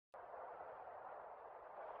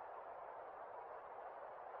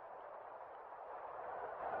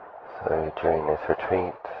So during this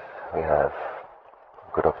retreat we have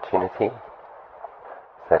good opportunity,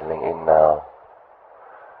 settling in now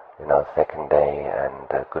in our second day and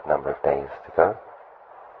a good number of days to go.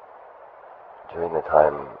 During the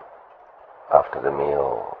time after the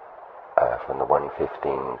meal, from the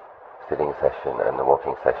 1:15 sitting session and the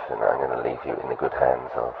walking session, I'm going to leave you in the good hands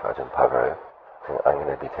of Ajahn Achalo. I'm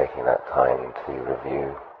going to be taking that time to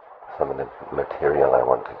review some of the material I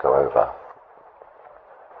want to go over.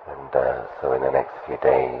 And so in the next few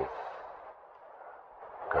days,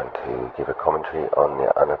 I'm going to give a commentary on the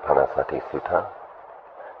Anapanasati Sutta,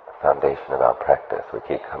 the foundation of our practice. We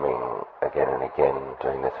keep coming again and again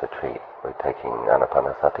during this retreat. We're taking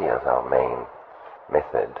Anapanasati as our main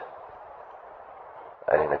method.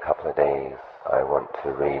 And in a couple of days, I want to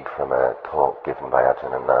read from a talk given by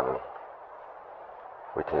Ajahn Achalo,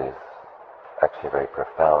 which is actually a very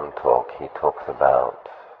profound talk. He talks about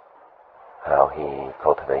how he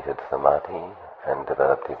cultivated samadhi and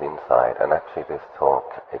developed his insight, and actually this talk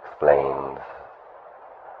explains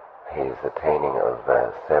his attaining of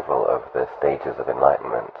several of the stages of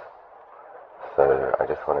enlightenment. So I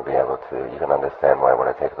just want to be able to, you can understand why I want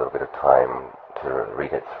to take a little bit of time to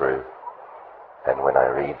read it through, and when I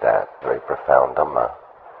read that very profound Dhamma,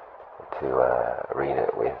 to read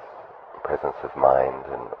it with presence of mind.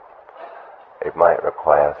 And it might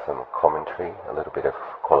require some commentary, a little bit of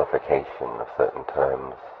qualification of certain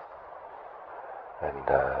terms. And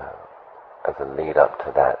as a lead up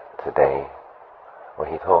to that today,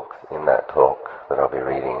 he talks in that talk that I'll be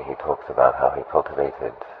reading, he talks about how he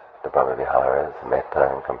cultivated the Brahmaviharas,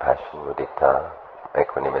 metta and compassion, mudita,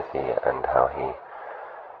 equanimity, and how he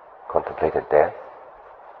contemplated death,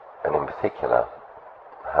 and in particular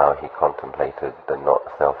how he contemplated the not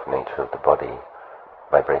self nature of the body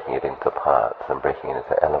by breaking it into parts and breaking it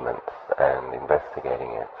into elements and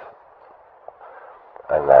investigating it.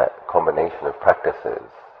 And that combination of practices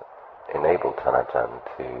enabled Ajahn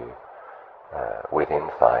to, with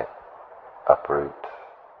insight, uproot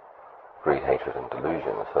greed, hatred and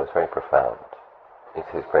delusion. So it's very profound.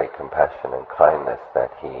 It's his great compassion and kindness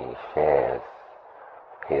that he shares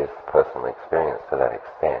his personal experience to that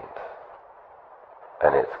extent.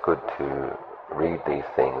 And it's good to read these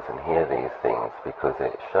things and hear these things because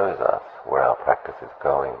it shows us where our practice is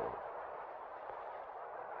going.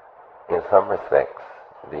 In some respects,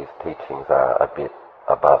 these teachings are a bit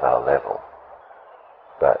above our level,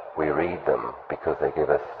 but we read them because they give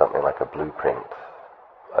us something like a blueprint,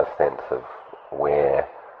 a sense of where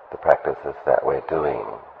the practices that we're doing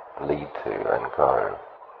lead to and go.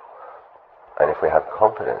 And if we have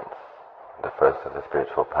confidence, the first of the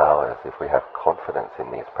spiritual powers, if we have confidence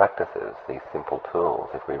in these practices, these simple tools,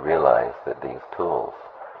 if we realize that these tools,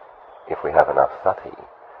 if we have enough sati,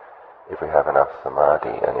 if we have enough samadhi,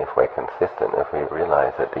 and if we're consistent, if we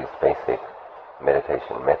realize that these basic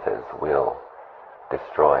meditation methods will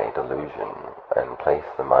destroy delusion and place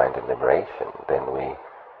the mind in liberation, then we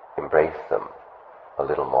embrace them a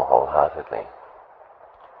little more wholeheartedly.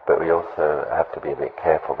 But we also have to be a bit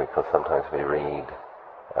careful because sometimes we read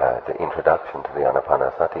the introduction to the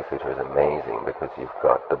Anapanasati Sutta is amazing because you've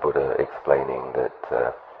got the Buddha explaining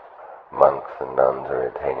that monks and nuns are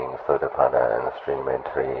attaining sotapanna and stream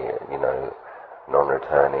entry,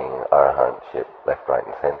 non-returning arahantship left, right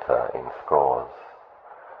and center in scores.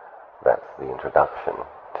 That's the introduction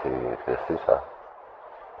to the sutta.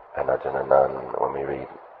 And Ajahn Achalo, when we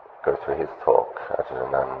go through his talk,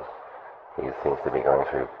 Ajahn Achalo, he seems to be going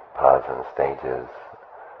through paths and stages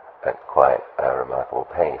at quite a remarkable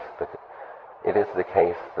pace, but it is the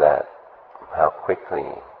case that how quickly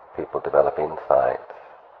people develop insight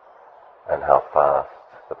and how fast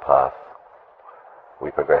the path,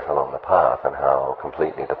 we progress along the path, and how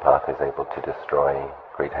completely the path is able to destroy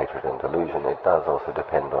greed, hatred and delusion, it does also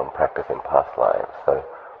depend on practice in past lives. So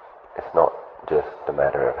it's not just a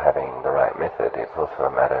matter of having the right method, it's also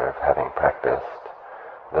a matter of having practiced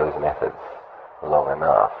those methods long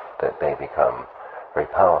enough that they become very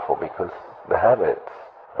powerful, because the habits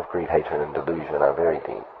of greed, hatred and delusion are very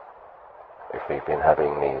deep. If we've been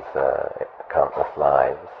having these countless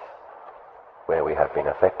lives where we have been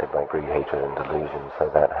affected by greed, hatred and delusion, so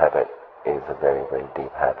that habit is a very, very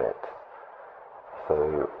deep habit.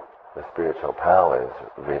 So the spiritual powers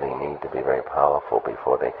really need to be very powerful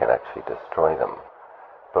before they can actually destroy them.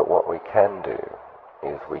 But what we can do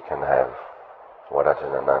is we can have what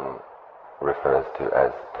Ajahn Achalo refers to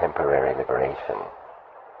as temporary liberation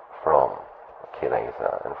from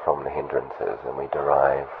kilesa and from the hindrances, and we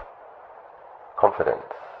derive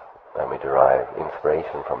confidence and we derive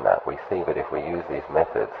inspiration from that. We see that if we use these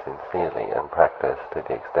methods sincerely and practice to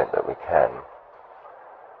the extent that we can,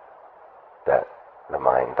 that the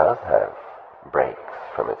mind does have breaks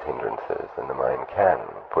from its hindrances, and the mind can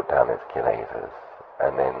put down its kilesas,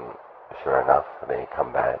 and then, sure enough, they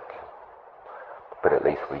come back. But at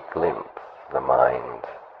least we glimpse the mind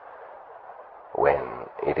when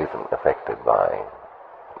it isn't affected by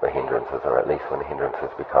the hindrances, or at least when the hindrances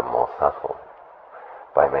become more subtle,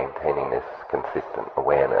 by maintaining this consistent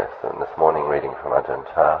awareness. And this morning, reading from Ajahn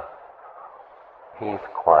Chah, he's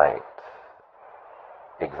quite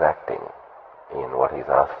exacting in what he's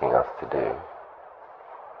asking us to do,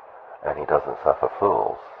 and he doesn't suffer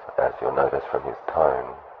fools, as you'll notice from his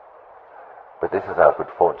tone. But this is our good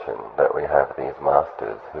fortune, that we have these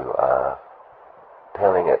masters who are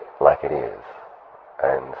telling it like it is,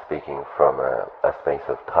 and speaking from a space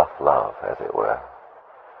of tough love, as it were.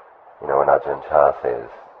 You know, when Ajahn Chah says,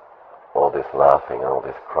 all this laughing and all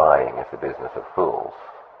this crying is the business of fools,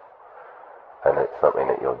 and it's something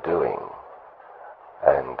that you're doing,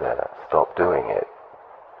 and stop doing it,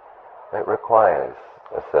 it requires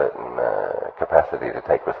a certain capacity to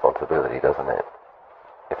take responsibility, doesn't it?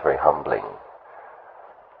 It's very humbling.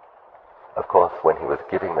 Of course, when he was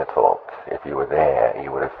giving the talk, if you were there,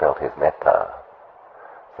 you would have felt his metta.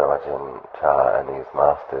 So Ajahn Chah and his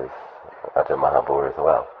masters, Ajahn Mahabur as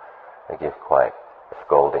well, they give quite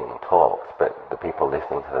scolding talks, but the people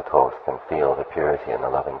listening to the talks can feel the purity and the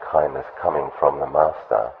loving kindness coming from the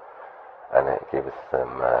master, and it gives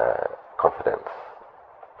them confidence.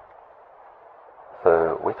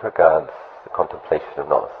 So with regards to the contemplation of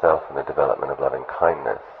not self and the development of loving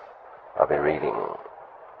kindness, I'll be reading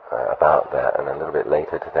about that, and a little bit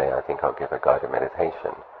later today I think I'll give a guided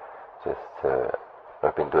meditation.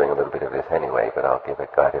 I've been doing a little bit of this anyway, but I'll give a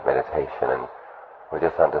guided meditation, and we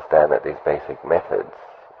just understand that these basic methods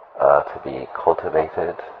are to be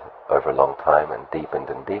cultivated over a long time and deepened,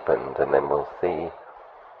 and then we'll see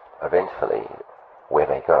eventually where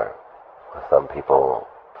they go. Some people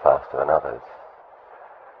faster than others.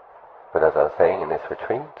 But as I was saying, in this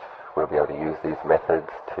retreat, we'll be able to use these methods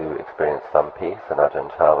to experience some peace, and Ajahn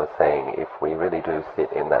Chah was saying, if we really do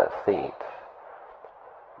sit in that seat,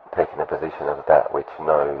 taking a position of that which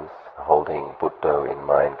knows, holding Buddha in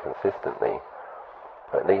mind consistently,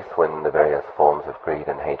 at least when the various forms of greed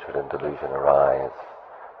and hatred and delusion arise,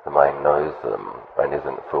 the mind knows them and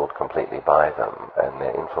isn't fooled completely by them, and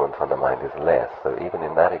their influence on the mind is less. So even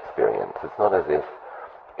in that experience, it's not as if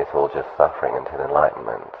it's all just suffering until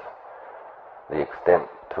enlightenment. The extent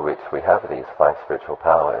to which we have these 5 spiritual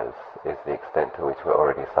powers is the extent to which we're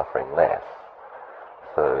already suffering less.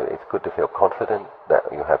 So it's good to feel confident that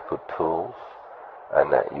you have good tools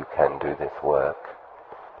and that you can do this work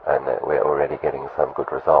and that we're already getting some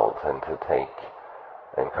good results, and to take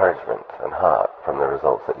encouragement and heart from the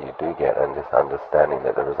results that you do get, and just understanding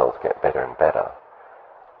that the results get better and better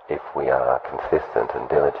if we are consistent and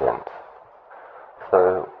diligent.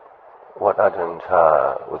 So what Ajahn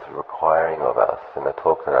Chah was requiring of us in the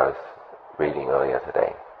talk that I was reading earlier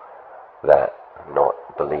today, that not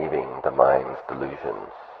believing the mind's delusions,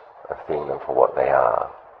 and seeing them for what they are.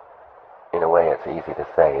 In a way, it's easy to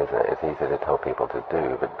say, isn't it? It's easy to tell people to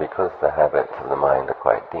do, but because the habits of the mind are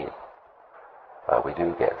quite deep, we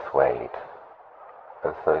do get swayed.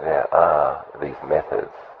 And so there are these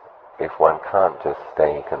methods. If one can't just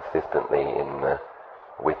stay consistently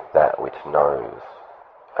with that which knows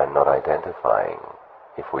and not identifying,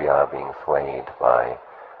 if we are being swayed by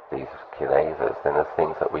these kilesas, then there's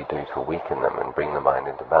things that we do to weaken them and bring the mind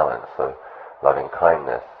into balance. So loving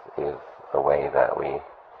kindness is a way that we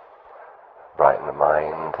brighten the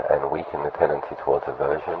mind and weaken the tendency towards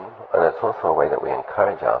aversion, and it's also a way that we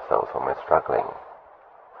encourage ourselves when we're struggling.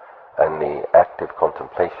 And the active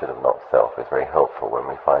contemplation of not self is very helpful when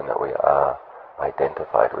we find that we are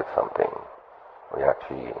identified with something. We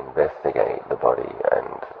actually investigate the body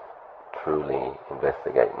and truly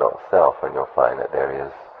investigate not self, and you'll find that there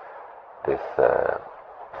is this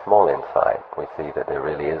small insight. We see that there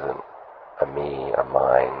really isn't a me, a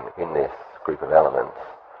mine in this group of elements,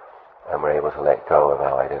 and we're able to let go of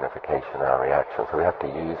our identification, our reaction. So we have to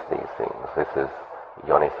use these things. This is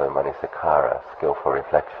yoniso manasikara, skillful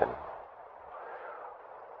reflection.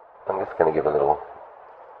 I'm just going to give a little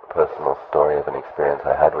personal story of an experience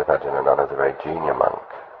I had with Ajahn Achalo as a very junior monk,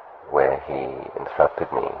 where he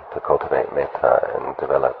instructed me to cultivate metta and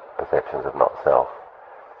develop perceptions of not self.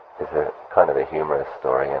 It's a kind of a humorous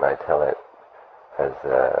story, and I tell it as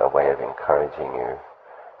a way of encouraging you,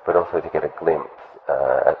 but also to get a glimpse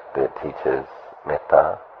at the teacher's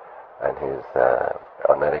metta and his,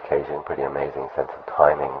 on that occasion, pretty amazing sense of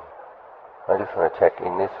timing. I just want to check,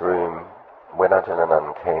 in this room, when Ajahn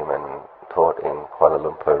Achalo came and taught in Kuala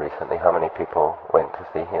Lumpur recently, how many people went to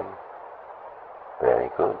see him? Very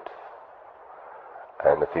good.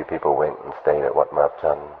 And a few people went and stayed at Wat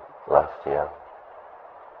Mapjan last year.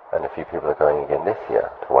 And a few people are going again this year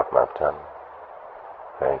to Wat Mapjan.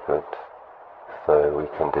 Very good. So we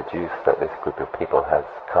can deduce that this group of people has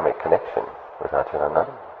karmic connection with Ajahn Achalo.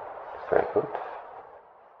 It's very good.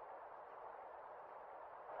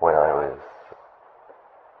 When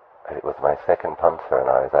it was my second punsa, and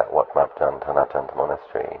I was at Wat Mapjan Tanajanta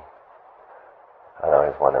Monastery, and I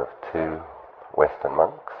was one of 2 Western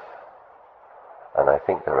monks, and I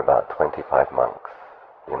think there were about 25 monks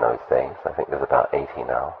in those days. I think there's about 80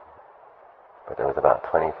 now. But there was about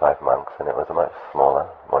 25 monks, and it was a much smaller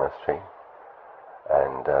monastery.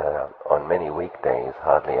 And on many weekdays,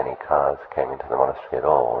 hardly any cars came into the monastery at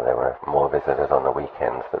all. There were more visitors on the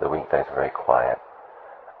weekends, but the weekdays were very quiet.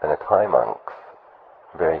 And the Thai monks,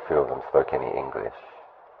 very few of them spoke any English.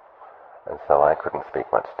 And so I couldn't speak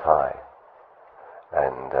much Thai.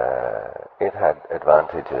 And it had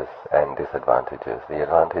advantages and disadvantages. The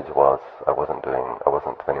advantage was I wasn't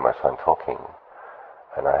spending much time talking.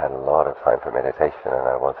 And I had a lot of time for meditation, and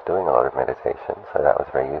I was doing a lot of meditation, so that was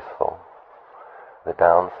very useful. The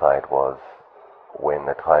downside was when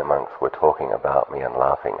the Thai monks were talking about me and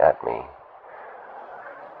laughing at me,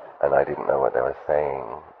 and I didn't know what they were saying,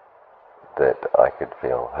 that I could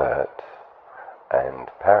feel hurt and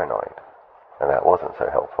paranoid, and that wasn't so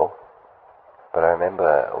helpful. But I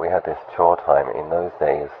remember we had this chore time. In those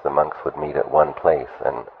days, the monks would meet at one place,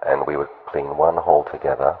 and we would clean one hall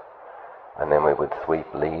together, and then we would sweep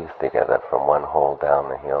leaves together from one hall down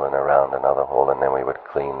the hill and around another hall, and then we would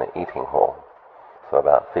clean the eating hall. So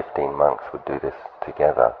about 15 monks would do this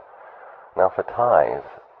together. Now for Thais,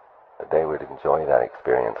 they would enjoy that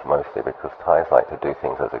experience mostly because Thais like to do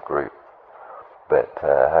things as a group. But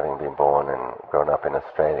having been born and grown up in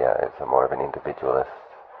Australia, it's a more of an individualist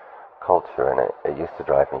culture, and it used to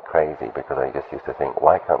drive me crazy because I just used to think,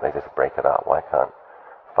 why can't they just break it up? Why can't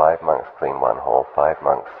 5 monks clean one hall, 5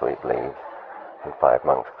 monks sweep leaves, and 5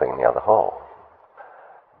 monks clean the other hall?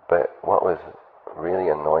 But what was really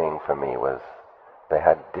annoying for me was they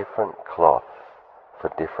had different cloths for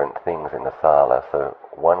different things in the sala. So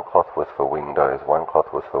one cloth was for windows, one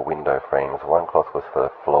cloth was for window frames, one cloth was for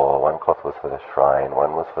the floor, one cloth was for the shrine,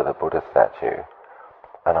 one was for the Buddha statue.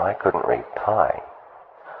 And I couldn't read Thai.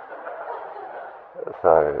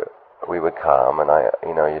 So we would come, and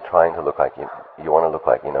you're trying to look like you want to look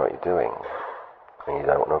like you know what you're doing, and you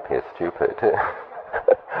don't want to appear stupid.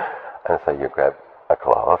 And so you grab a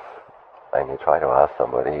cloth, and you try to ask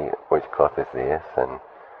somebody, which cloth is this, and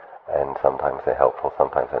sometimes they're helpful,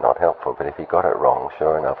 sometimes they're not helpful. But if you got it wrong,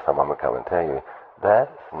 sure enough, someone would come and tell you,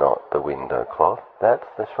 that's not the window cloth, that's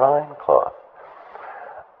the shrine cloth.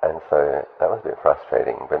 And so that was a bit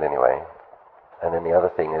frustrating, but anyway. And then the other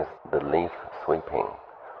thing is the leaf sweeping.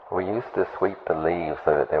 We used to sweep the leaves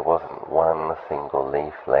so that there wasn't one single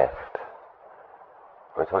leaf left.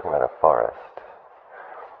 We're talking about a forest.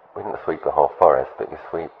 We didn't sweep the whole forest, but you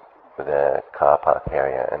sweep the car park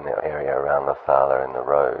area and the area around the sala and the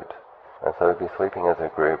road. And so we'd be sweeping as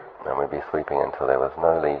a group, and we'd be sweeping until there was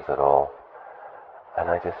no leaves at all. And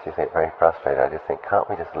I just get very frustrated. I just think, can't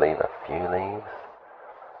we just leave a few leaves?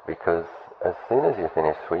 Because as soon as you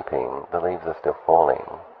finish sweeping, the leaves are still falling.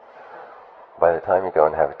 By the time you go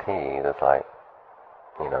and have tea, there's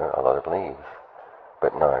a lot of leaves.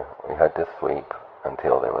 But no, we had to sweep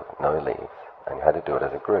until there was no leaves, and you had to do it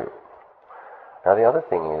as a group. Now the other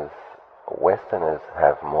thing is, Westerners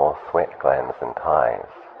have more sweat glands than Thais.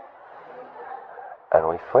 And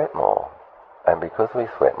we sweat more. And because we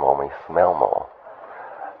sweat more, we smell more.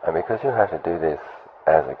 And because you have to do this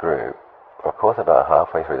as a group, of course about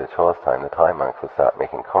halfway through the chores time, the Thai monks would start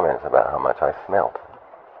making comments about how much I smelt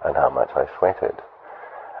and how much I sweated.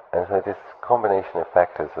 And so this combination of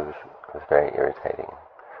factors was very irritating.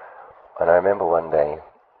 And I remember one day,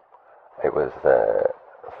 it was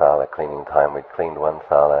sala cleaning time. We'd cleaned one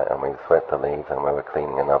sala and we'd swept the leaves, and we were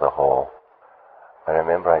cleaning another hall. I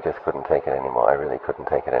remember I just couldn't take it anymore. I really couldn't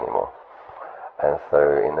take it anymore. And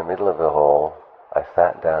so in the middle of the hall, I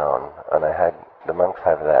sat down, and the monks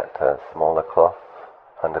have that smaller cloth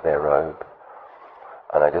under their robe,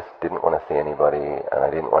 and I just didn't want to see anybody, and I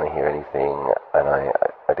didn't want to hear anything, and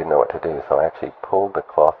I didn't know what to do, so I actually pulled the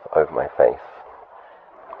cloth over my face,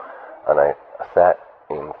 and I sat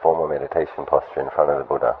in formal meditation posture in front of the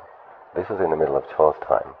Buddha. This was in the middle of chores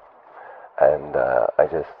time, and I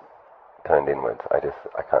just turned inwards. I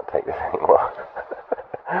can't take this anymore.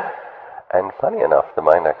 And funny enough, the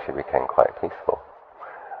mind actually became quite peaceful,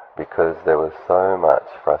 because there was so much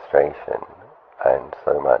frustration and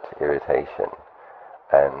so much irritation,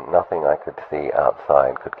 and nothing I could see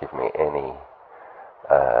outside could give me any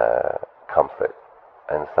comfort.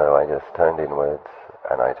 And so I just turned inwards,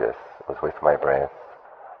 and I just was with my breath.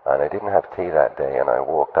 And I didn't have tea that day, and I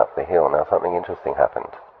walked up the hill. Now something interesting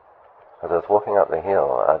happened. As I was walking up the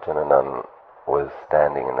hill, Ajahn Achalo was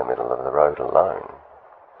standing in the middle of the road alone.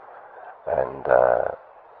 And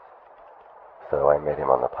so I met him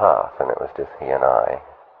on the path, and it was just he and I.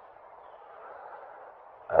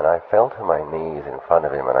 And I fell to my knees in front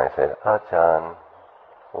of him, and I said, Ajahn,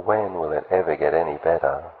 when will it ever get any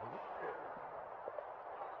better?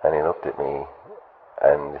 And he looked at me,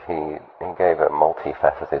 and he gave a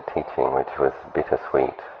multifaceted teaching, which was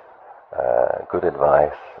bittersweet, good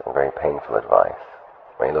advice, and very painful advice.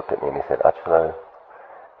 When he looked at me and he said, Achalo,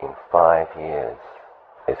 in 5 years,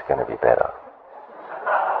 it's going to be better.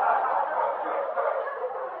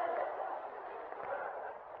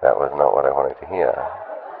 That was not what I wanted to hear.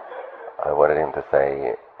 I wanted him to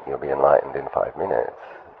say, you'll be enlightened in 5 minutes.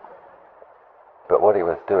 But what he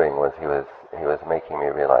was doing was he was making me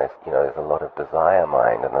realize, there's a lot of desire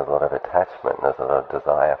mind, and there's a lot of attachment, and there's a lot of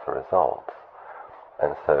desire for results.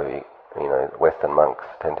 And so, Western monks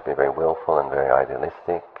tend to be very willful and very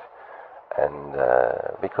idealistic, and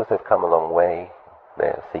because they've come a long way,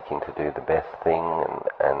 they're seeking to do the best thing,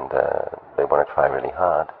 and they want to try really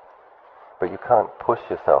hard. But you can't push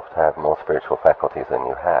yourself to have more spiritual faculties than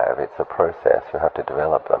you have. It's a process. You have to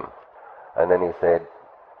develop them. And then he said,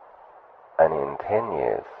 and in 10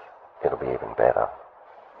 years, it'll be even better.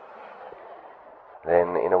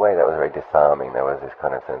 Then, in a way, that was very disarming. There was this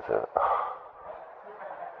kind of sense of,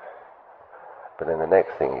 But then the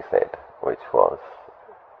next thing he said, which was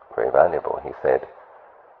very valuable, he said,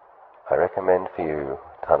 I recommend for you,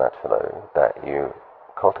 Ajahn Achalo, that you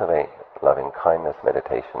cultivate loving kindness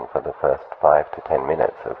meditation for the first 5 to 10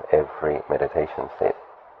 minutes of every meditation sit.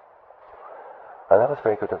 And that was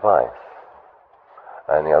very good advice.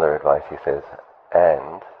 And the other advice he says,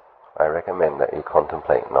 and I recommend that you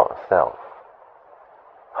contemplate not self.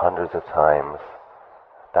 Hundreds of times,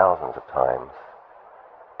 thousands of times,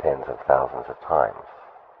 tens of thousands of times.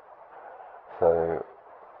 So,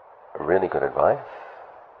 really good advice,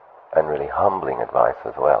 and really humbling advice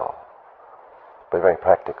as well, but very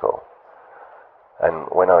practical. And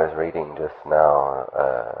when I was reading just now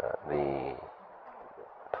the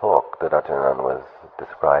talk that Ajahn Achalo was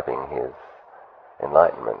describing his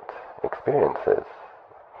enlightenment experiences,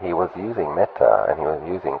 he was using metta, and he was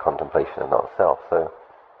using contemplation of not self. So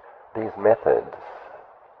these methods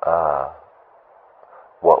are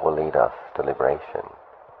what will lead us to liberation,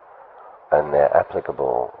 and they're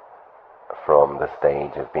applicable from the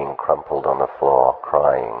stage of being crumpled on the floor,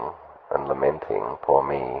 crying and lamenting, poor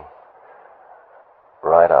me,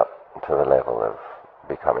 right up to the level of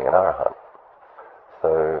becoming an arahant.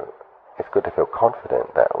 So it's good to feel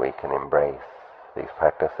confident that we can embrace these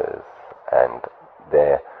practices, and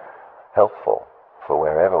they're helpful for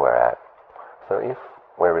wherever we're at. So if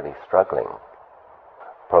we're really struggling,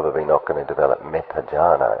 probably not going to develop metta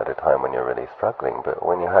jhana at a time when you're really struggling, but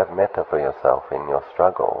when you have metta for yourself in your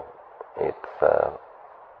struggle, it's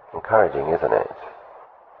encouraging, isn't it?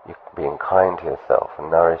 You being kind to yourself and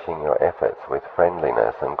nourishing your efforts with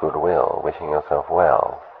friendliness and goodwill, wishing yourself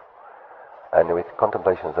well. And with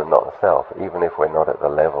contemplations of not self, even if we're not at the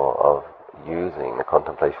level of using the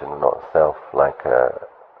contemplation of not self like a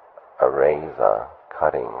razor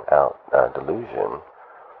cutting out delusion,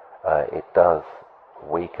 it does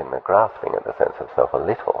weaken the grasping at the sense of self a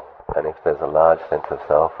little. And if there's a large sense of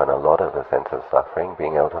self and a lot of a sense of suffering,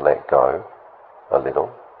 being able to let go a little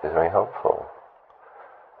is very helpful.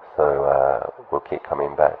 So we'll keep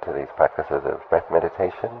coming back to these practices of breath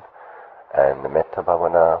meditation and the metta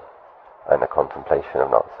bhavana and the contemplation of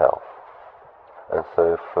not self. And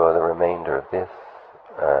so for the remainder of this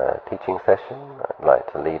teaching session, I'd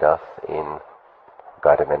like to lead us in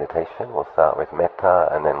guided meditation. We'll start with metta,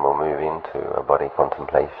 and then we'll move into a body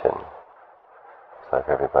contemplation. So if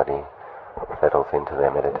everybody settles into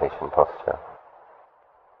their meditation posture.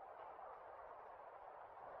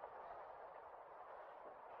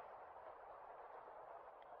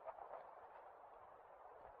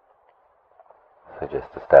 So just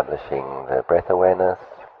establishing the breath awareness,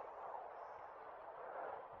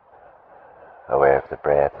 aware of the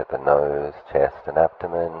breath at the nose, chest and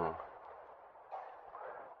abdomen,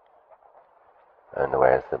 and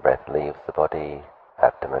aware as the breath leaves the body,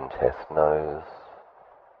 abdomen, chest, nose.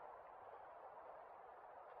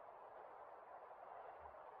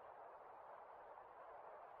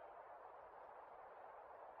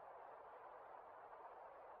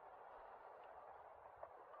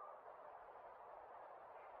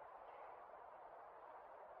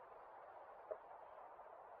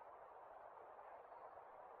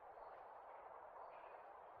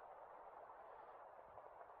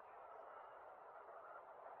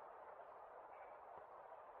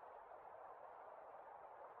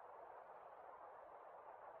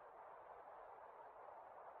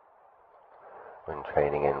 when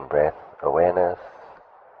training in breath awareness,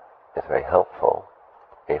 it's very helpful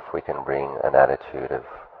if we can bring an attitude of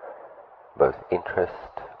both interest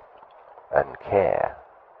and care.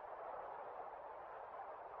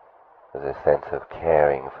 There's a sense of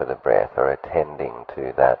caring for the breath or attending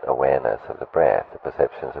to that awareness of the breath, the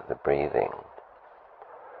perceptions of the breathing.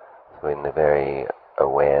 So in the very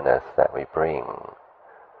awareness that we bring,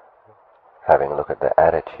 having a look at the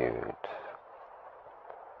attitude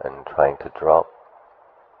and trying to drop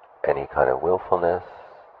any kind of willfulness,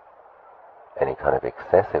 any kind of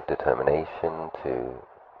excessive determination to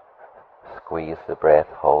squeeze the breath,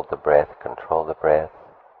 hold the breath, control the breath.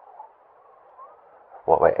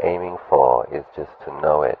 What we're aiming for is just to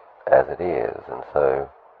know it as it is, and so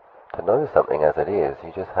to know something as it is,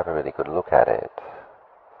 you just have a really good look at it.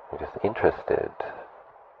 You're just interested.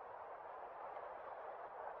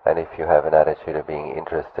 And if you have an attitude of being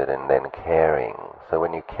interested and then caring, so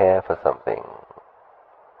when you care for something,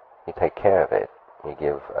 you take care of it. You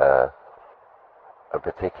give a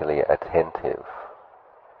particularly attentive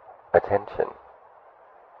attention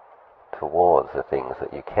towards the things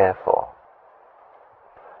that you care for.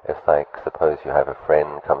 It's like, suppose you have a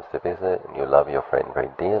friend comes to visit and you love your friend very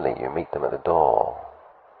dearly, you meet them at the door.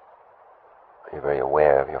 You're very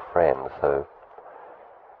aware of your friend, so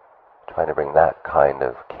trying to bring that kind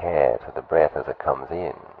of care to the breath as it comes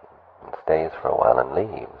in and stays for a while and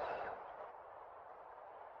leaves.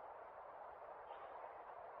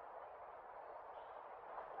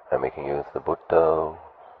 And we can use the Buddho,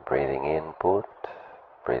 breathing in Bud,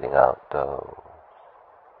 breathing out Do.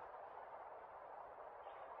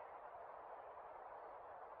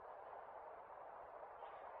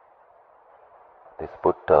 This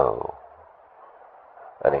Buddho,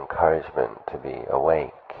 an encouragement to be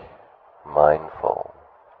awake, mindful,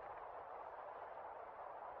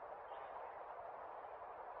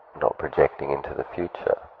 not projecting into the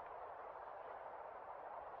future,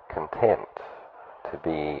 content to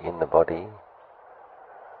be in the body,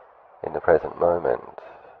 in the present moment,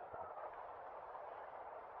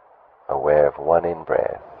 aware of one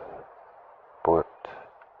in-breath, Bud,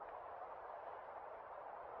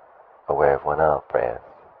 aware of one out-breath,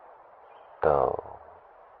 Do.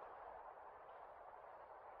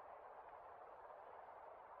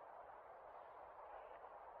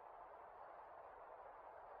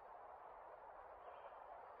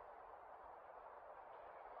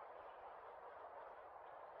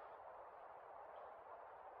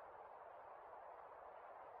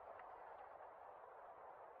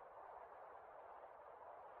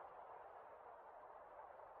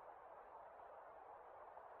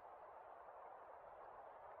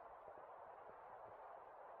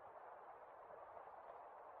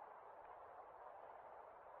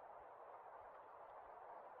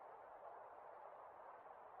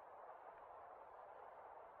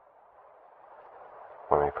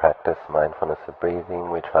 When we practice mindfulness of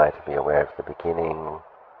breathing, we try to be aware of the beginning,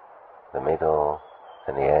 the middle,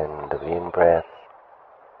 and the end of the in-breath,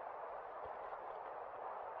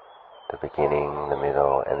 the beginning, the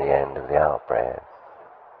middle, and the end of the out-breath.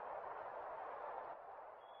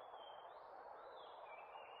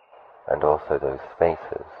 And also those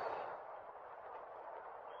spaces.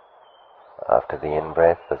 After the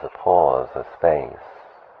in-breath, there's a pause, a space.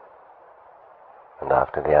 And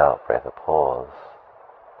after the out-breath, a pause,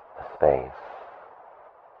 a space.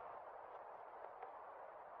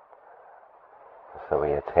 So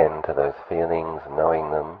we attend to those feelings,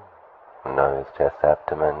 knowing them. Nose, chest,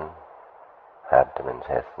 abdomen, abdomen,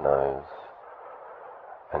 chest, nose.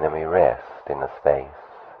 And then we rest in the space,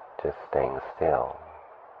 just staying still.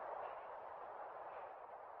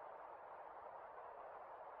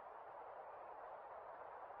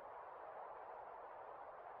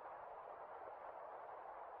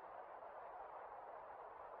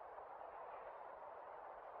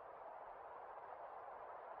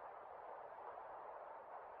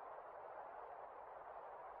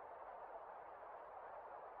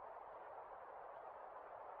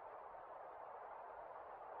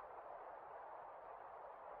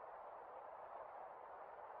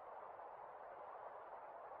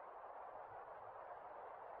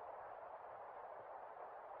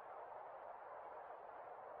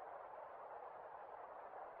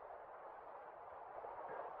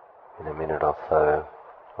 In a minute or so,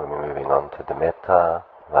 we'll be moving on to the Metta,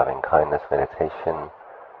 loving kindness meditation,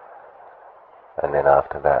 and then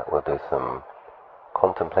after that we'll do some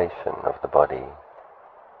contemplation of the body.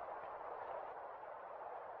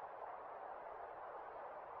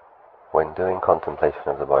 When doing contemplation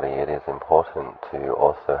of the body, it is important to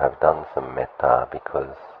also have done some Metta,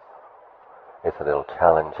 because it's a little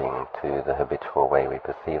challenging to the habitual way we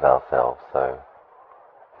perceive ourselves, so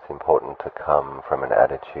important to come from an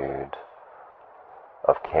attitude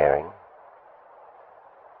of caring.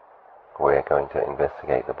 We're going to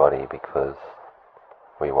investigate the body because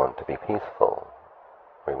we want to be peaceful,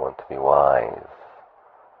 we want to be wise,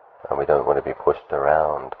 and we don't want to be pushed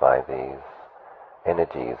around by these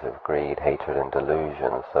energies of greed, hatred and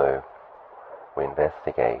delusion, so we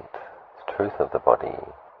investigate the truth of the body,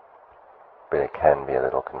 but it can be a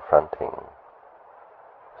little confronting.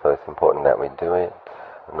 So it's important that we do it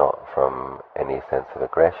not from any sense of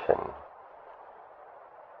aggression.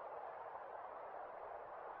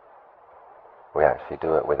 We actually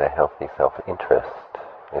do it with a healthy self-interest.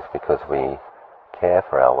 It's because we care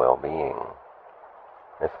for our well-being.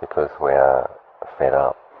 It's because we are fed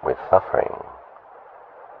up with suffering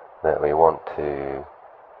that we want to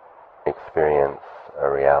experience a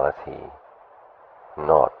reality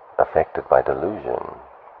not affected by delusion.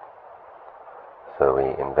 So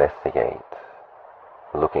we investigate,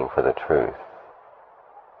 looking for the truth.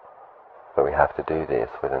 But we have to do this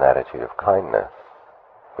with an attitude of kindness.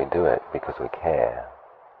 We do it because we care.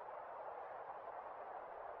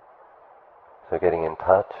 So getting in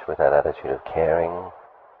touch with that attitude of caring,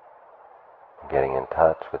 getting in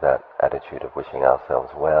touch with that attitude of wishing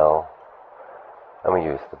ourselves well, and we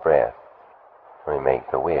use the breath. We make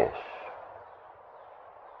the wish.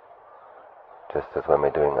 Just as when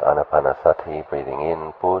we're doing anapanasati, breathing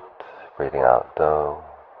in, put, breathing out, do.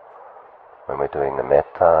 When we're doing the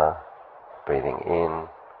metta, breathing in,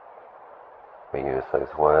 we use those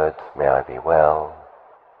words, may I be well.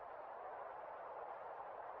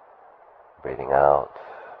 Breathing out,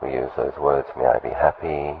 we use those words, may I be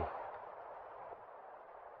happy.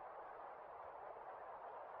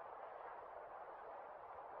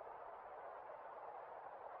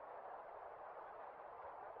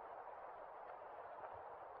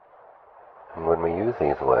 And when we use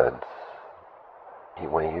these words,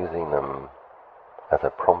 we're using them as a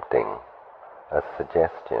prompting, as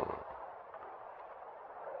suggestion,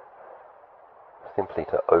 simply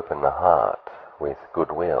to open the heart with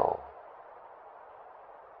goodwill.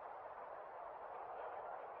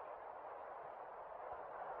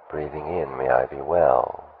 Breathing in, may I be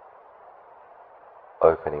well.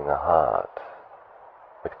 Opening the heart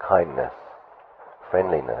with kindness,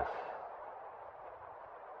 friendliness.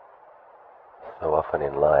 So often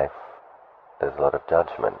in life, there's a lot of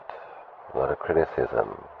judgment, a lot of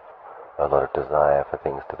criticism, a lot of desire for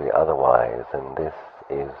things to be otherwise, and this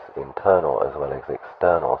is internal as well as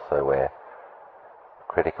external, so we're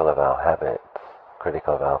critical of our habits,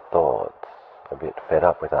 critical of our thoughts, a bit fed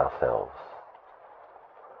up with ourselves.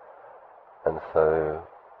 And so,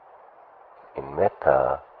 in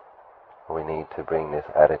metta, we need to bring this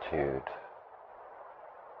attitude.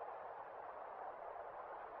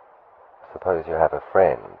 Suppose you have a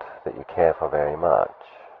friend that you care for very much,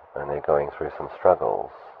 and they're going through some struggles.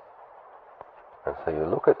 And so you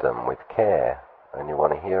look at them with care, and you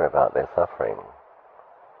want to hear about their suffering.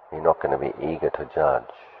 You're not going to be eager to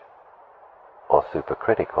judge or super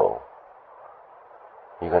critical.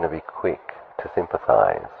 You're going to be quick to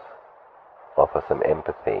sympathize, offer some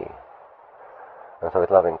empathy. And so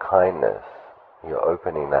with loving kindness, you're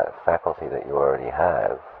opening that faculty that you already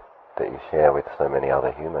have, that you share with so many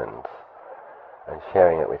other humans, and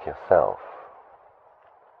sharing it with yourself.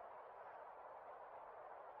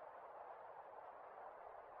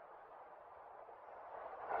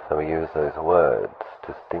 So we use those words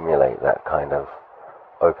to stimulate that kind of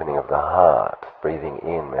opening of the heart, breathing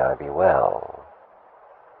in, may I be well,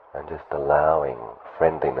 and just allowing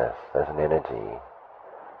friendliness as an energy,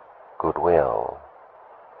 goodwill,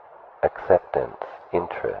 acceptance,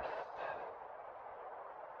 interest.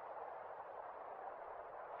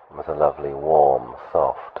 With a lovely, warm,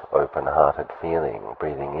 soft, open-hearted feeling,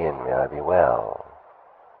 breathing in, may I be well.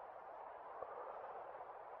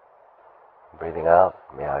 Breathing out,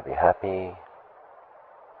 may I be happy.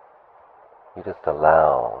 You just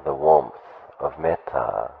allow the warmth of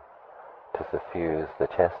metta to suffuse the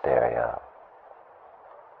chest area.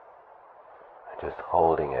 Just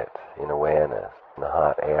holding it in awareness, in the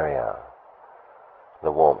heart area.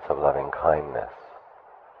 The warmth of loving kindness,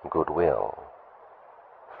 goodwill,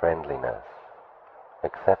 friendliness,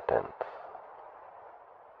 acceptance.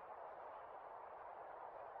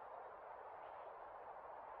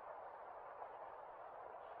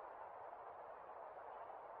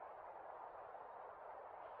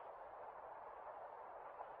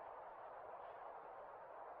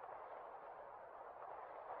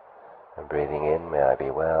 And breathing in, may I be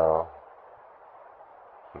well.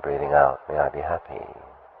 And breathing out, may I be happy.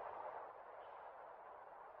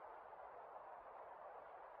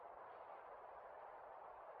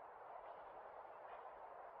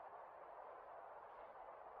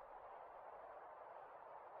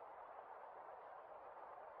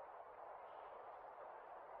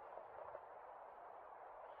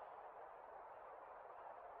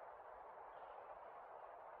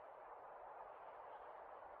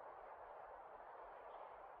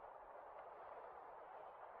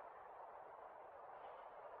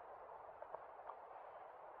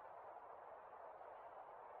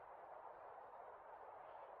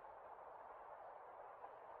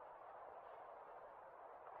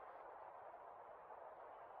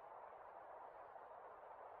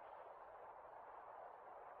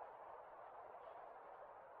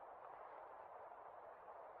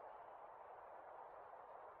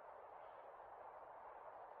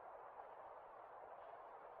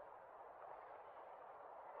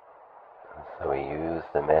 So we use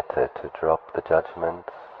the metta to drop the judgments.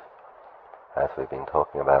 As we've been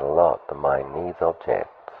talking about a lot, the mind needs objects.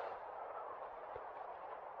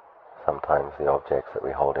 Sometimes the objects that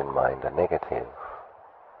we hold in mind are negative.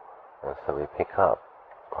 And so we pick up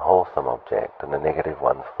a wholesome object and the negative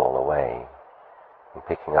ones fall away. And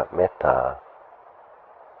picking up metta,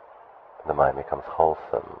 the mind becomes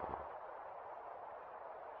wholesome.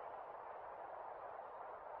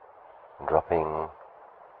 And dropping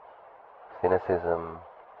cynicism,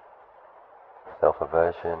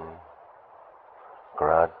 self-aversion,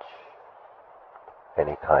 grudge,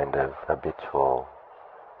 any kind of habitual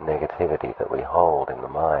negativity that we hold in the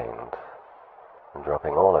mind, and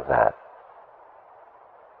dropping all of that.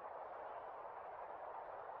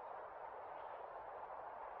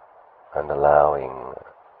 And allowing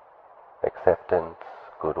acceptance,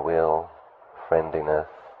 goodwill, friendliness,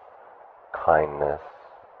 kindness,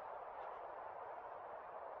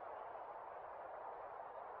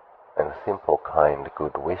 and simple, kind,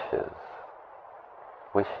 good wishes,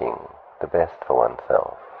 wishing the best for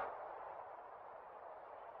oneself.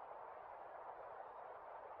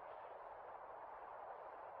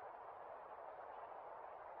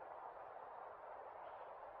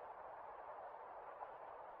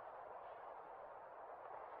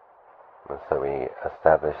 And so we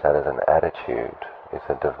establish that as an attitude. It's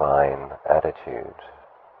a divine attitude.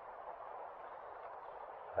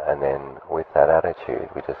 And then with that attitude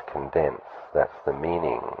we just condense. That's the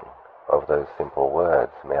meaning of those simple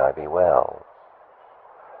words. May I be well.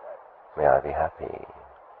 May I be happy.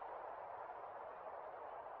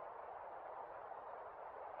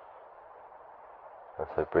 And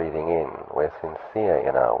so breathing in, we're sincere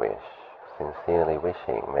in our wish, sincerely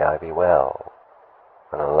wishing, may I be well,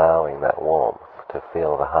 and allowing that warmth to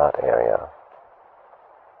fill the heart area.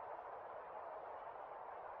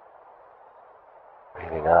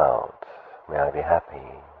 Breathing out, may I be happy.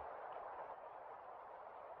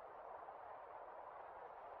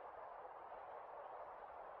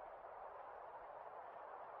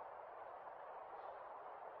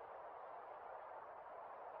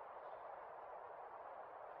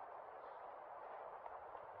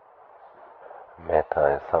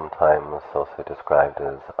 Metta is sometimes also described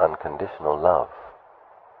as unconditional love.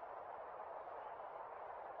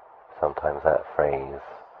 Sometimes that phrase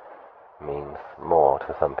means more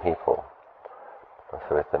to some people.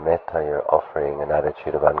 So with the metta you're offering an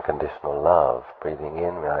attitude of unconditional love. Breathing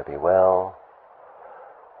in, may I be well,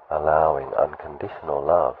 allowing unconditional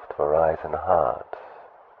love to arise in the heart.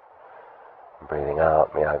 Breathing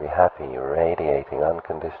out, may I be happy, radiating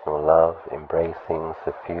unconditional love, embracing,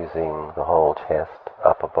 suffusing the whole chest,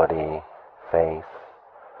 upper body, face,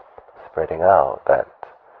 spreading out that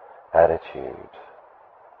attitude,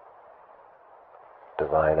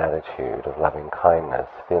 divine attitude of loving kindness,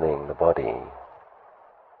 filling the body.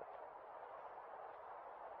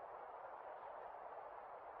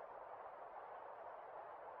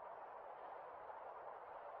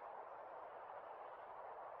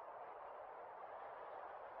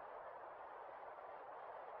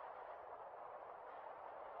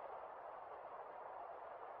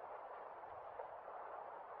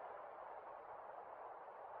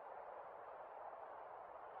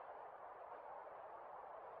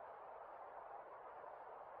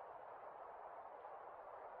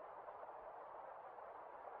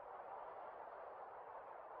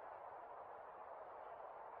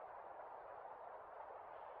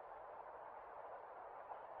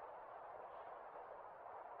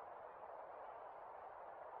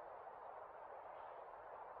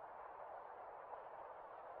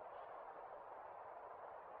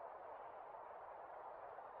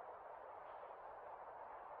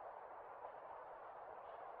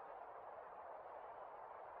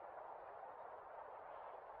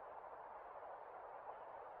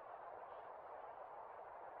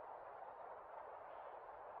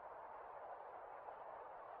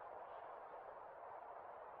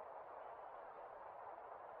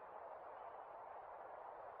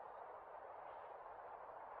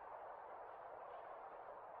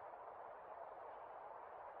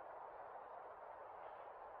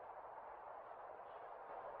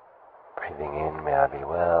 Breathing in, may I be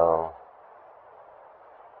well,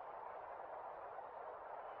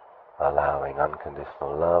 allowing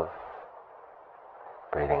unconditional love.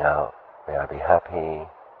 Breathing out, may I be happy,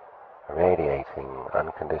 radiating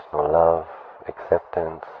unconditional love,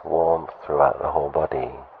 acceptance, warmth throughout the whole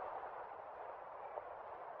body.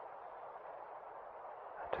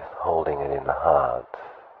 Just holding it in the heart.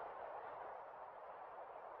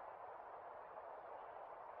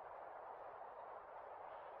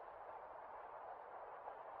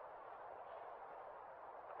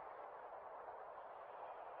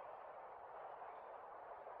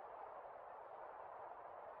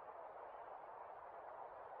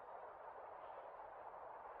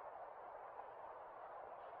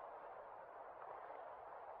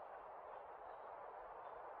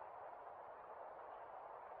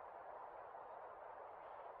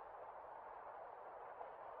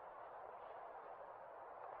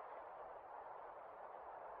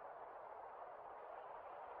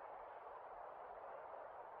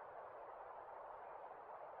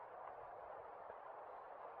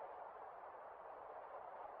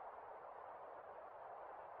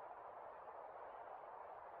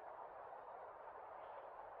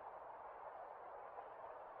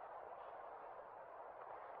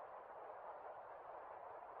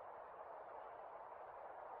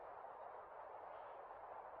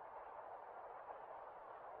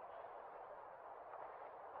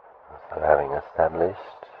 So having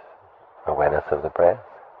established awareness of the breath,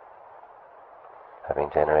 having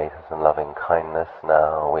generated some loving kindness,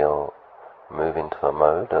 now we'll move into a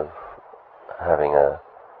mode of having a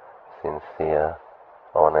sincere,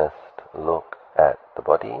 honest look at the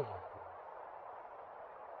body.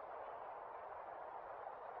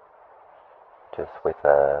 Just with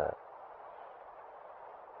an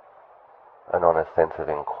honest sense of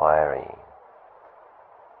inquiry.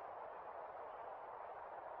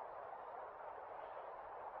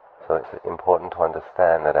 So it's important to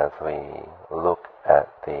understand that as we look at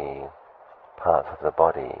the parts of the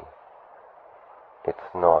body,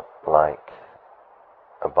 it's not like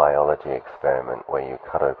a biology experiment where you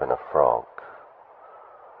cut open a frog.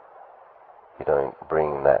 You don't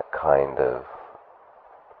bring that kind of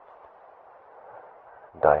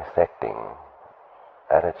dissecting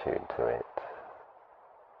attitude to it.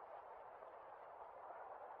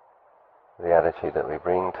 The attitude that we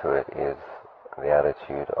bring to it is the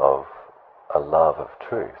attitude of a love of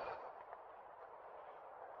truth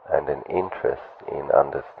and an interest in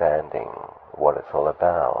understanding what it's all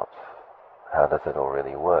about. How does it all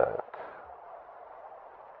really work?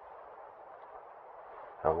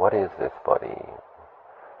 And what is this body?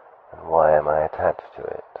 And why am I attached to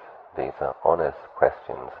it? These are honest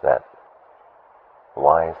questions that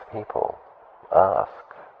wise people ask.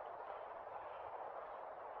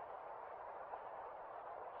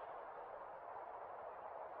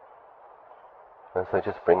 And so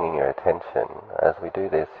just bringing your attention, as we do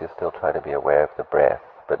this, you still try to be aware of the breath,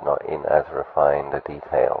 but not in as refined a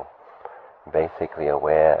detail. Basically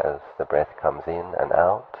aware as the breath comes in and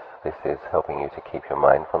out. This is helping you to keep your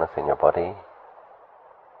mindfulness in your body.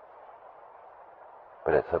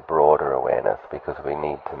 But it's a broader awareness because we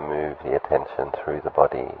need to move the attention through the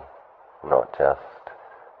body, not just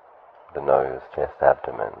the nose, chest,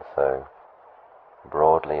 abdomen. So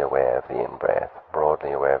broadly aware of the in-breath,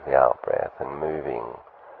 broadly aware of the out-breath, and moving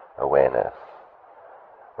awareness.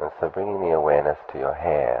 And so bringing the awareness to your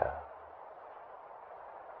hair,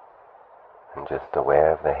 and just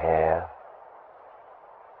aware of the hair.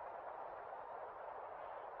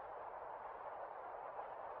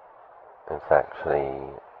 It's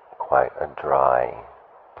actually quite a dry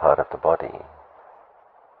part of the body.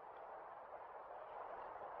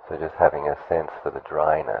 So just having a sense for the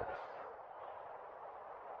dryness.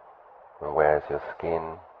 And whereas your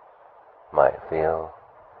skin might feel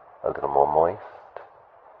a little more moist,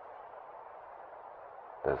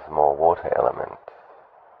 there's more water element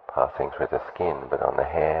passing through the skin, but on the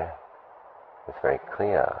hair it's very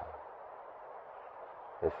clear.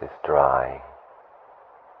 There's this dry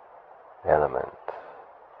element.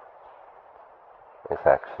 It's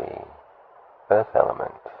actually earth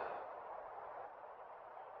element.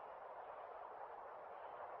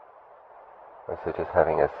 And so just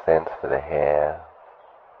having a sense for the hair,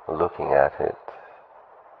 looking at it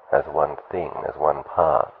as one thing, as one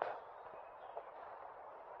part.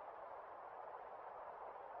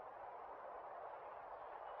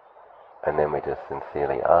 And then we just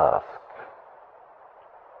sincerely ask,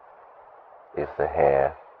 is the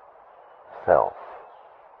hair self?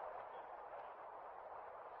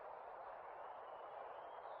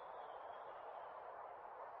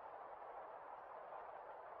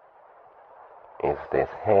 Is this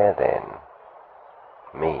hair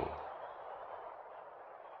then me?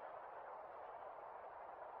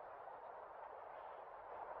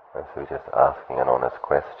 And so just asking an honest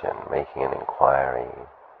question, making an inquiry.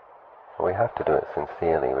 We have to do it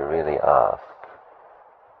sincerely, we really ask.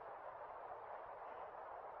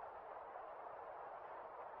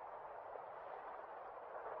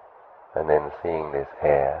 And then seeing this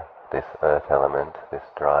hair, this earth element, this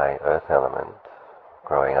dry earth element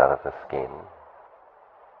growing out of the skin.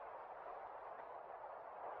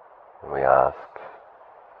 And we ask,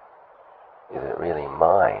 is it really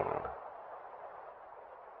mine?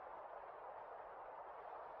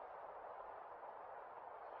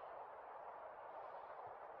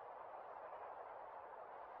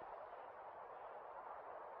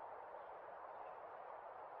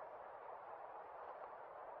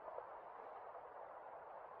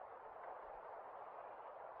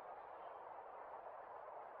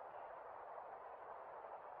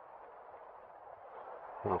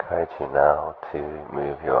 I encourage you now to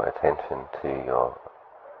move your attention to your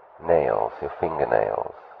nails, your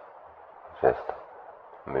fingernails. Just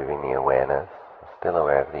moving the awareness, still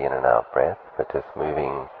aware of the in and out breath, but just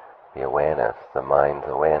moving the awareness, the mind's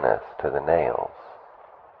awareness to the nails.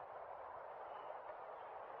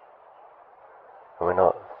 And we're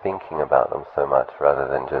not thinking about them so much, rather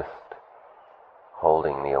than just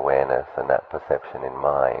holding the awareness and that perception in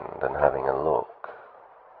mind and having a look.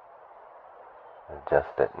 just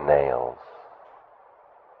at nails.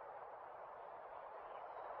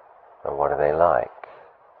 And what are they like?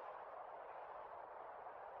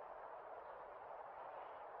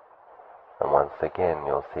 And once again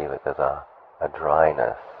you'll see that there's a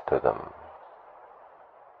dryness to them.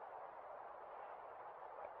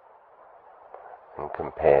 And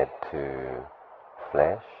compared to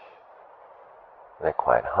flesh, they're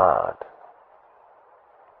quite hard.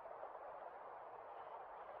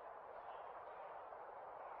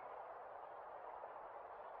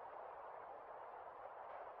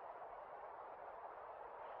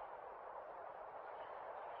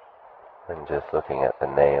 And just looking at the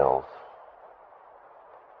nails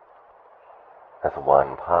as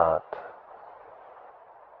one part,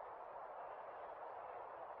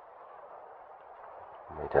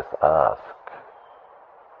 we just ask,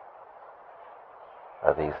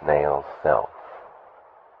 are these nails self?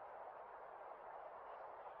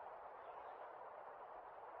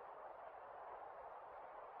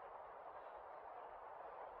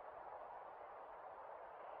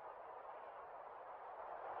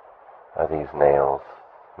 Are these nails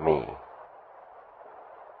me?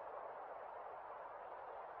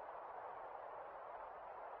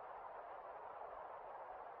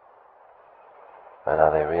 And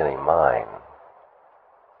are they really mine?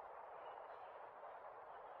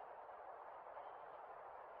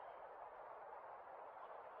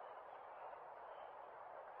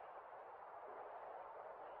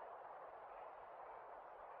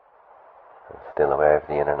 And still aware of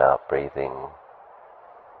the in and out breathing,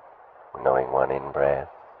 knowing one in breath,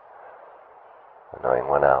 knowing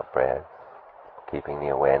one out breath, keeping the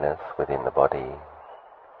awareness within the body.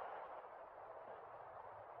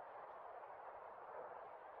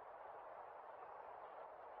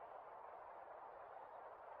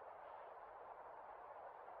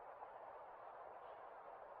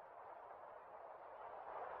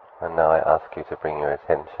 And now I ask you to bring your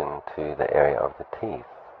attention to the area of the teeth.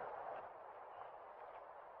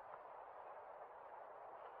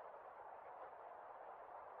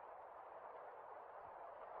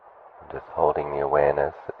 Just holding the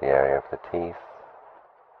awareness at the area of the teeth.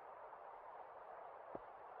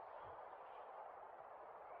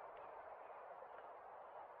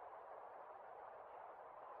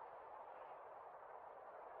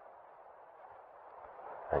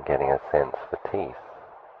 And getting a sense for teeth.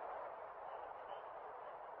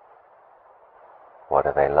 What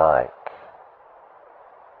are they like?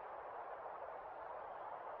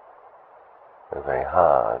 They're very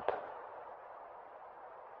hard.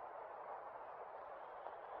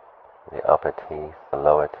 The upper teeth, the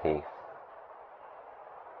lower teeth,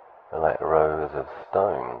 are like rows of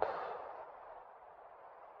stones.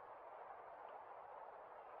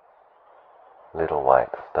 Little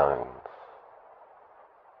white stones.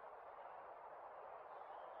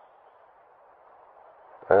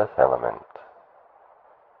 Earth element.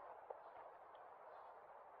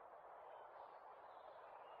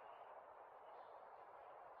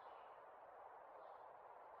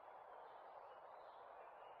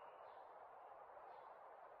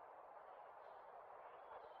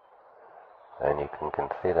 And you can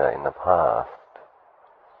consider in the past,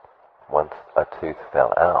 once a tooth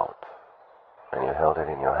fell out and you held it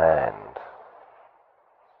in your hand,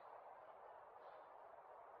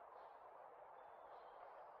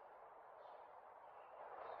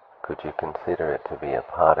 could you consider it to be a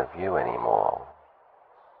part of you anymore?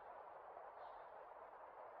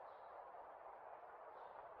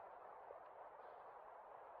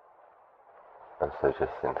 And so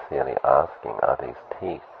just sincerely asking, are these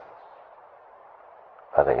teeth,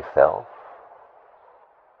 are they self?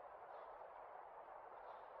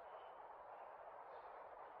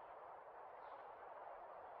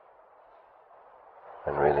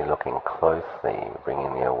 And really looking closely,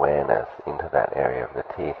 bringing the awareness into that area of the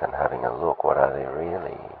teeth and having a look, what are they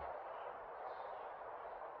really?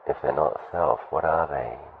 If they're not self, what are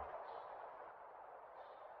they?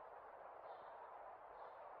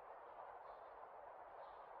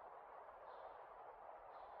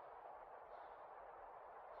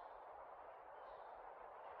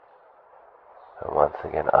 And once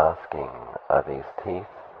again asking, are these teeth,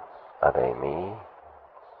 are they me?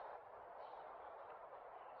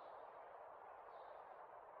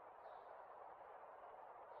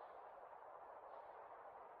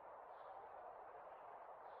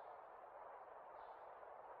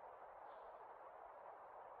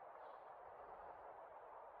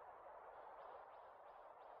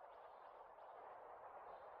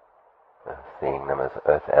 Seeing them as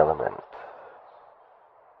earth element.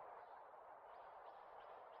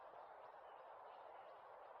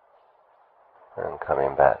 And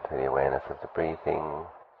coming back to the awareness of the breathing.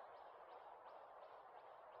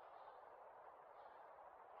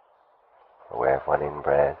 Aware of one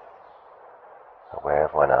in-breath, aware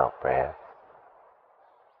of one out-breath.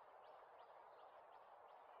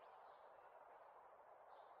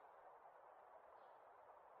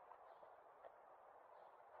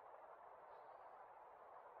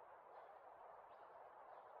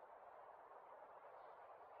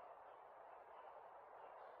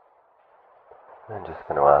 I'm just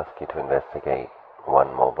going to ask you to investigate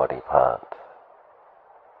one more body part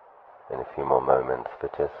in a few more moments,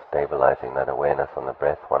 but just stabilizing that awareness on the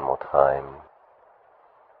breath one more time.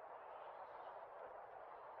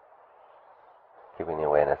 Keeping the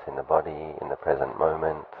awareness in the body, in the present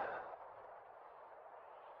moment.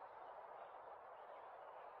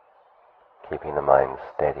 Keeping the mind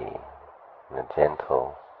steady, in a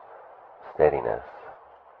gentle steadiness.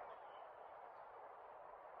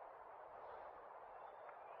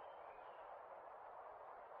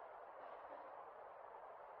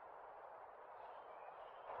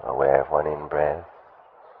 Aware of one in-breath,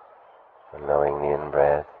 and knowing the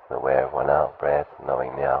in-breath, aware of one out-breath,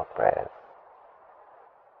 knowing the out-breath.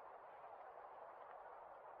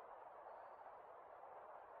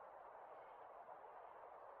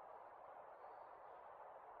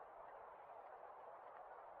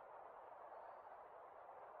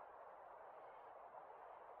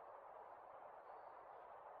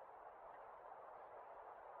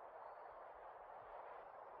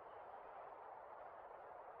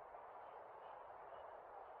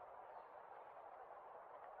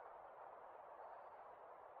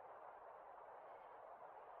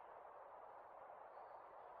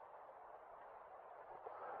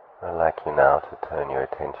 I'd like you now to turn your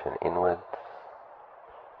attention inwards.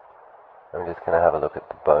 I'm just going to have a look at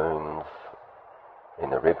the bones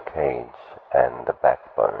in the rib cage and the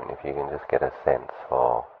backbone. If you can just get a sense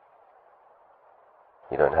for,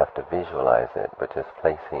 you don't have to visualize it, but just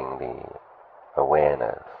placing the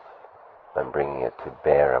awareness and bringing it to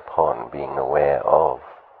bear upon being aware of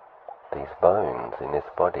these bones in this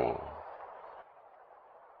body.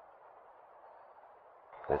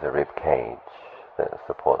 There's a rib cage that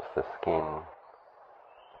supports the skin,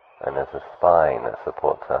 and there's a spine that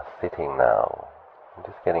supports us sitting now. I'm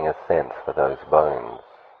just getting a sense for those bones,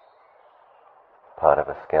 part of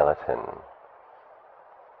a skeleton.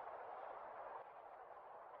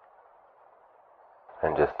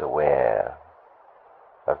 And just aware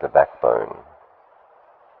of the backbone,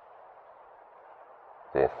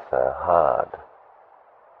 this hard,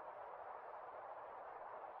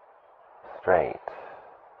 straight,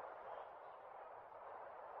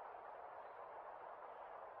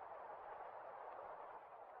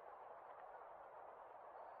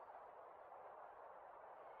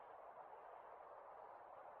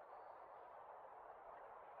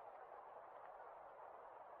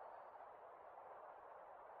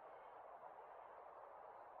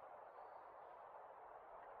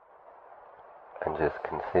 and just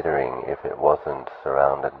considering if it wasn't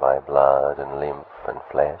surrounded by blood and lymph and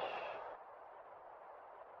flesh,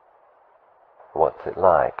 what's it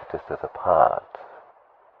like just as a part,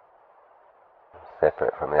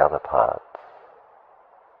 separate from the other parts?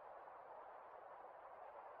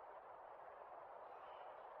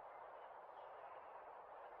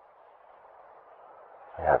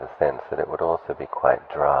 I have a sense that it would also be quite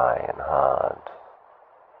dry and hard,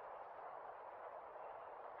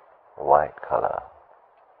 white color.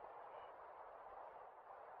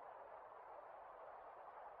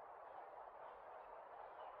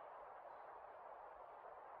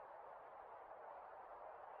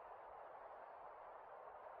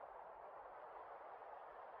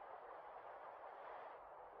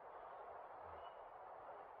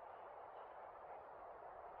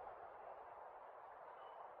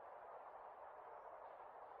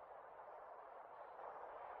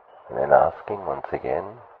 And then asking once again,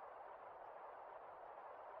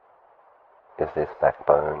 is this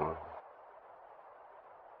backbone,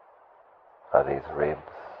 are these ribs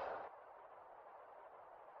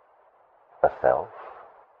a self?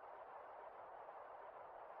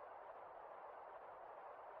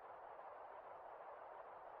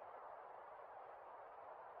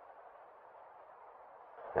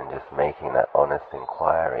 And just making that honest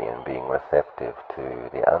inquiry and being receptive to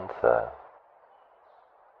the answer.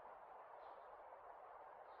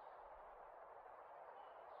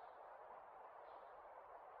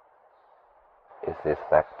 Is this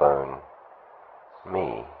backbone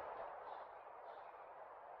me?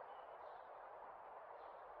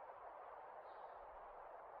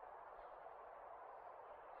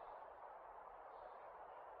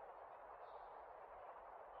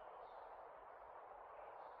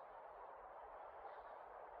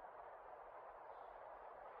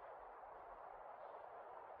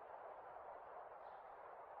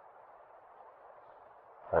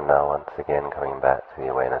 And now once again coming back to the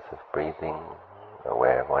awareness of breathing,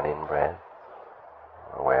 aware of one in-breath,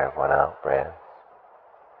 aware of one out-breath.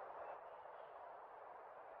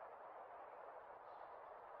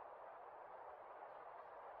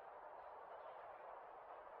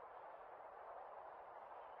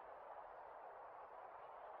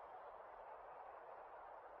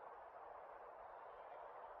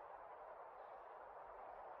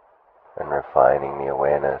 And refining the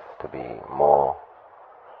awareness to be more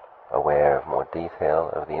aware of more detail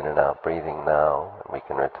of the in and out breathing now, and we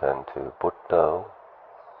can return to Butto,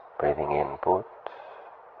 breathing in But,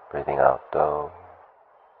 breathing out Do.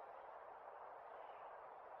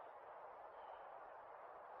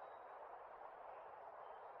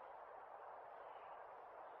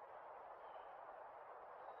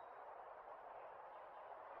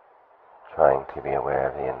 Trying to be aware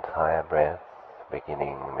of the entire breath,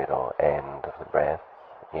 beginning, middle, end of the breath,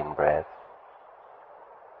 in-breath,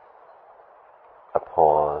 a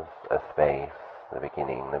pause, a space, the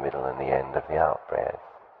beginning, the middle and the end of the out-breath.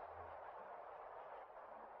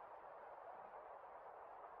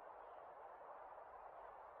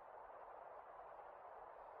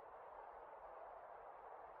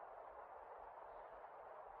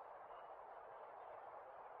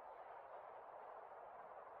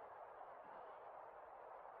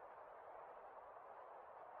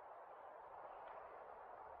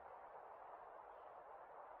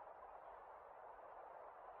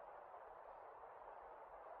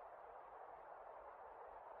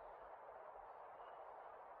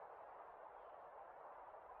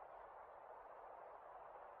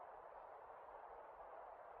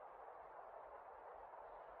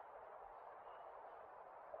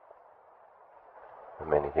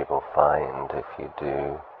 Many people find if you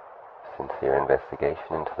do sincere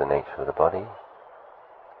investigation into the nature of the body,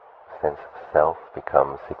 sense of self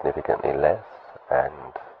becomes significantly less,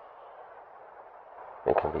 and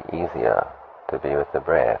it can be easier to be with the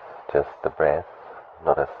breath, just the breath,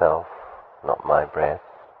 not a self, not my breath,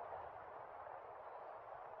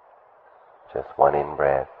 just one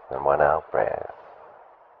in-breath and one out-breath.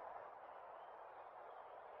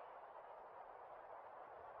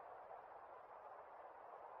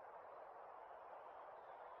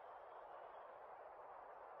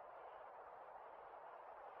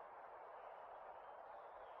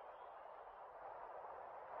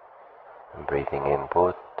 Breathing in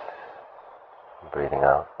But, breathing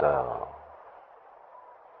out Do.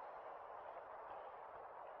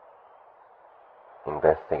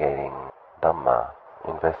 Investigating Dhamma,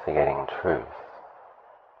 investigating truth.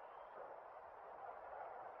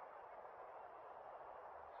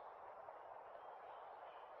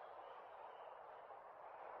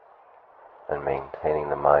 And maintaining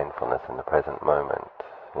the mindfulness in the present moment,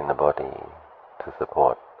 in the body, to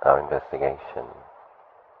support our investigation.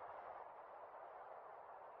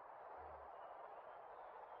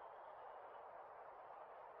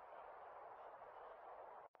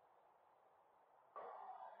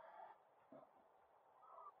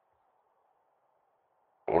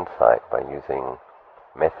 Insight by using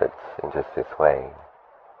methods in just this way,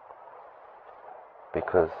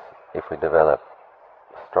 because if we develop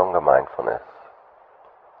stronger mindfulness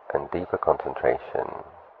and deeper concentration,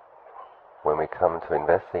 when we come to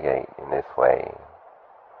investigate in this way,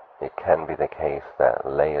 it can be the case that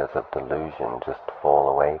layers of delusion just fall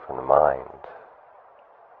away from the mind.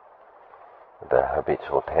 The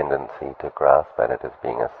habitual tendency to grasp at it as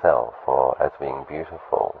being a self or as being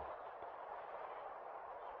beautiful.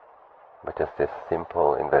 But just this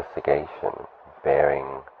simple investigation,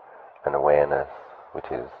 bearing an awareness which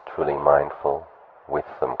is truly mindful with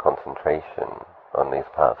some concentration on these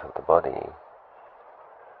parts of the body,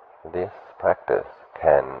 this practice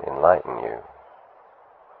can enlighten you.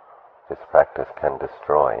 This practice can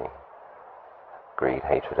destroy greed,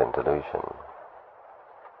 hatred and delusion.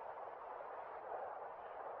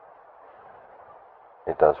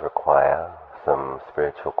 It does require some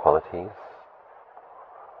spiritual qualities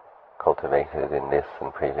cultivated in this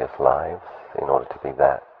and previous lives in order to be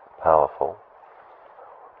that powerful,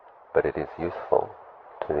 but it is useful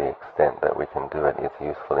to the extent that we can do it. It's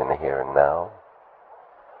useful in the here and now,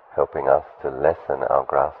 helping us to lessen our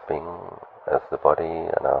grasping as the body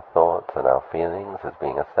and our thoughts and our feelings as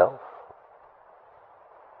being a self.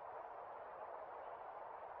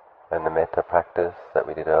 And the metta practice that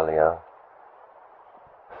we did earlier,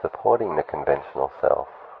 supporting the conventional self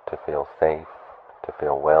to feel safe, to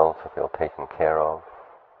feel well, to feel taken care of,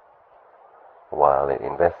 while it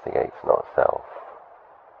investigates not self.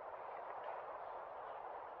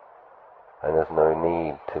 And there's no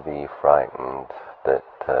need to be frightened that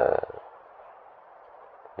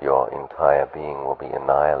your entire being will be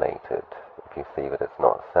annihilated if you see that it's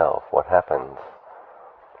not self. What happens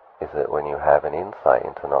is that when you have an insight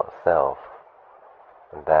into not self,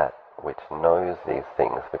 that which knows these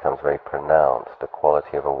things becomes very pronounced, a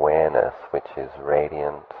quality of awareness which is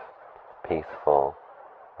radiant, peaceful,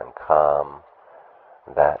 and calm.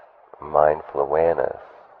 That mindful awareness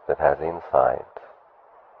that has insight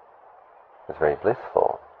is very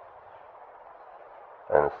blissful.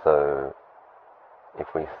 And so, if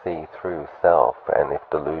we see through self and if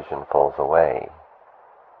delusion falls away,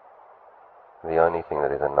 the only thing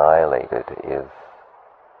that is annihilated is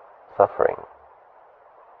suffering.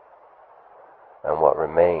 And what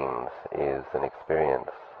remains is an experience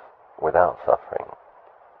without suffering.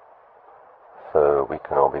 So we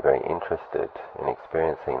can all be very interested in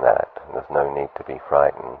experiencing that, and there's no need to be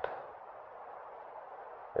frightened.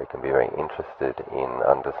 We can be very interested in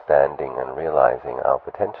understanding and realizing our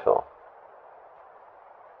potential,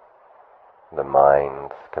 the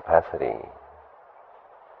mind's capacity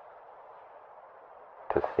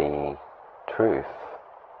to see truth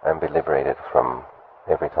and be liberated from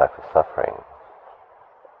every type of suffering.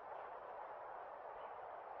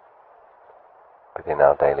 But in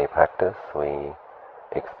our daily practice, we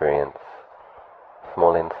experience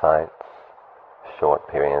small insights, short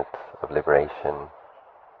periods of liberation,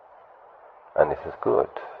 and this is good,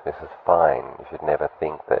 this is fine. You should never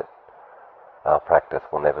think that our practice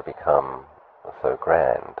will never become so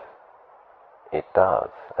grand. It does,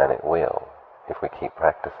 and it will, if we keep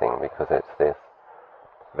practicing, because it's this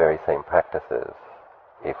very same practices,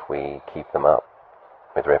 if we keep them up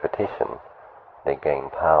with repetition, they gain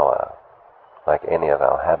power, like any of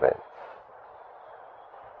our habits.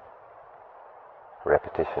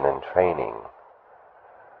 Repetition and training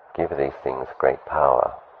give these things great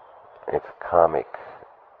power. It's karmic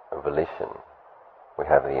volition. We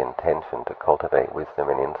have the intention to cultivate wisdom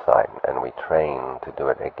and insight, and we train to do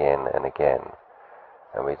it again and again.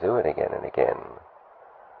 And we do it again and again.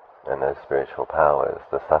 And those spiritual powers,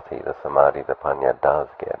 the sati, the samadhi, the panya, does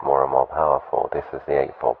get more and more powerful. This is the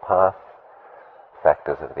Eightfold Path,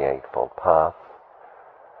 factors of the Eightfold Path.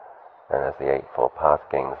 And as the Eightfold Path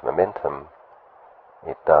gains momentum,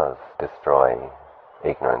 it does destroy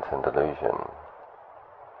ignorance and delusion,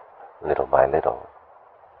 little by little.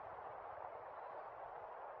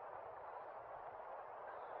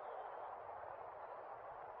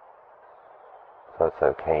 So it's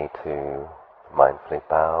okay to mindfully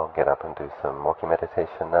bow, get up and do some walking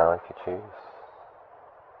meditation now if you choose.